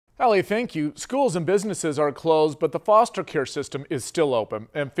Allie, thank you. Schools and businesses are closed, but the foster care system is still open,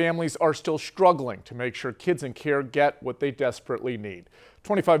 and families are still struggling to make sure kids in care get what they desperately need.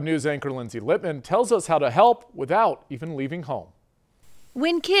 25 News anchor Lindsay Littman tells us how to help without even leaving home.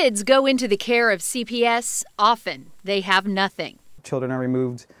 When kids go into the care of CPS, often they have nothing. Children are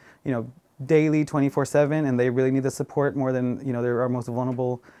removed, daily 24/7, and they really need the support more than, they're our most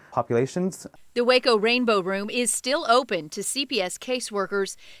vulnerable populations. The Waco Rainbow Room is still open to CPS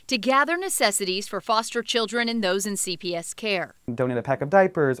caseworkers to gather necessities for foster children and those in CPS care. Donate a pack of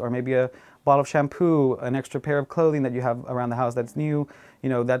diapers or maybe a bottle of shampoo, an extra pair of clothing that you have around the house that's new.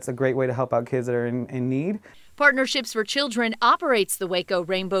 That's a great way to help out kids that are in need. Partnerships for Children operates the Waco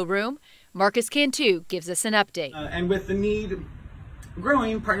Rainbow Room. Marcus Cantu gives us an update. And with the need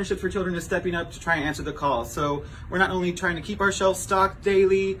growing, Partnerships for Children is stepping up to try and answer the call. So we're not only trying to keep our shelves stocked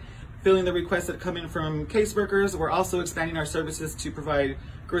daily, filling the requests that come in from caseworkers, we're also expanding our services to provide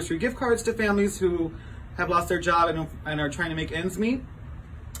grocery gift cards to families who have lost their job and are trying to make ends meet.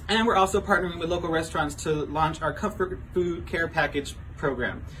 And we're also partnering with local restaurants to launch our Comfort Food Care Package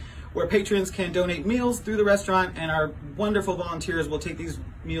program, where patrons can donate meals through the restaurant, and our wonderful volunteers will take these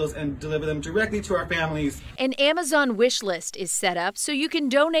meals and deliver them directly to our families. An Amazon wish list is set up so you can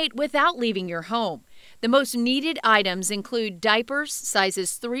donate without leaving your home. The most needed items include diapers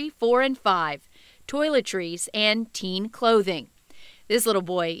sizes 3, 4, and 5, toiletries, and teen clothing. This little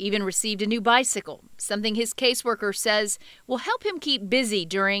boy even received a new bicycle, something his caseworker says will help him keep busy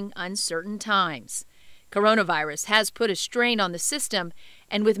during uncertain times. Coronavirus has put a strain on the system,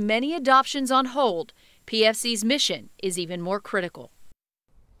 and with many adoptions on hold, PFC's mission is even more critical.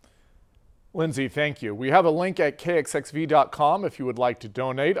 Lindsay, thank you. We have a link at kxxv.com if you would like to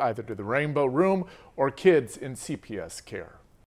donate either to the Rainbow Room or kids in CPS care.